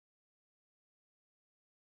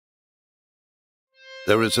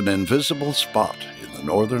There is an invisible spot in the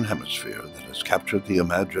Northern Hemisphere that has captured the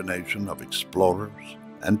imagination of explorers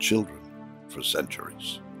and children for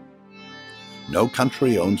centuries. No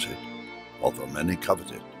country owns it, although many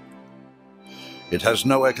covet it. It has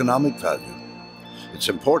no economic value. Its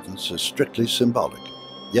importance is strictly symbolic,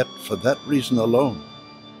 yet for that reason alone,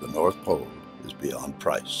 the North Pole is beyond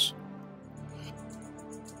price.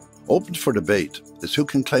 Open for debate is who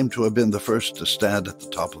can claim to have been the first to stand at the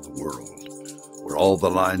top of the world, where all the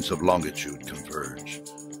lines of longitude converge.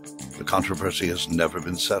 The controversy has never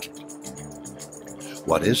been settled.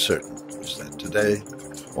 What is certain is that today,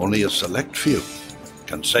 only a select few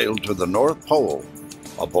can sail to the North Pole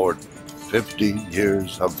aboard 50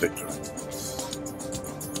 years of victory.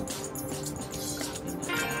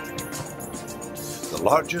 The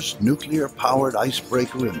largest nuclear-powered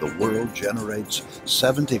icebreaker in the world generates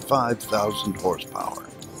 75,000 horsepower.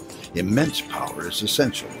 Immense power is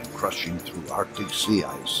essential in crushing through Arctic sea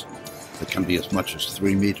ice that can be as much as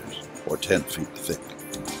 3 meters or 10 feet thick.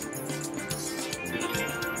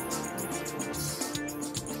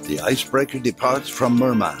 The icebreaker departs from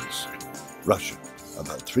Murmansk, Russia,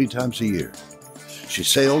 about 3 times a year. She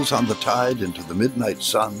sails on the tide into the midnight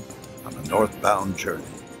sun on a northbound journey.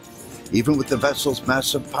 Even with the vessel's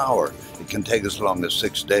massive power, it can take as long as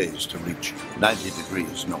 6 days to reach 90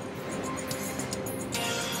 degrees north.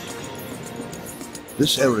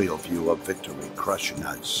 This aerial view of Victory crushing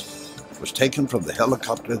ice was taken from the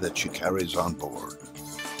helicopter that she carries on board.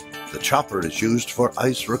 The chopper is used for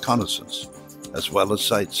ice reconnaissance, as well as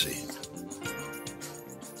sightseeing.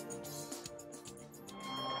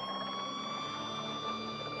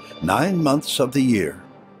 Nine months of the year,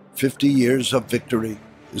 50 years of Victory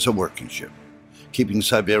is a working ship, keeping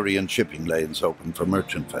Siberian shipping lanes open for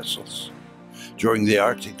merchant vessels. During the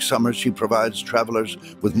Arctic summer, she provides travelers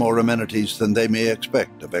with more amenities than they may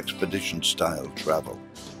expect of expedition-style travel.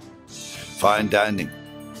 Fine dining,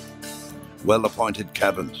 well-appointed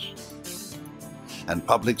cabins, and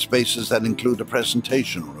public spaces that include a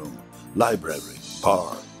presentation room, library,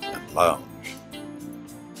 bar, and lounge.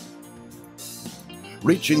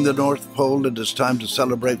 Reaching the North Pole, it is time to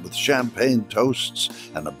celebrate with champagne toasts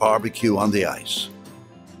and a barbecue on the ice.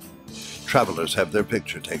 Travelers have their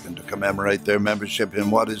picture taken to commemorate their membership in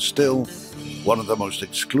what is still one of the most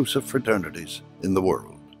exclusive fraternities in the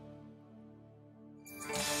world.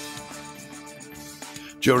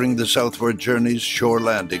 During the southward journeys, shore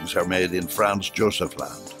landings are made in Franz Josef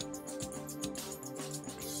Land.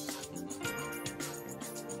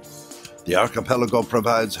 The archipelago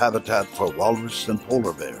provides habitat for walrus and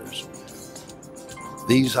polar bears.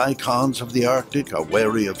 These icons of the Arctic are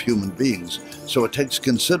wary of human beings, so it takes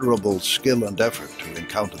considerable skill and effort to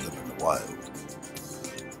encounter them in the wild.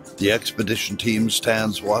 The expedition team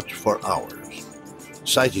stands watch for hours.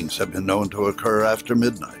 Sightings have been known to occur after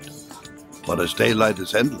midnight. But as daylight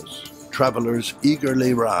is endless, travelers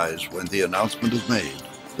eagerly rise when the announcement is made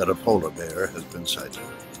that a polar bear has been sighted.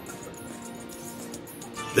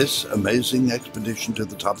 This amazing expedition to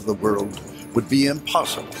the top of the world would be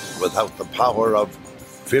impossible without the power of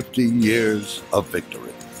 50 years of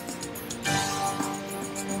victory.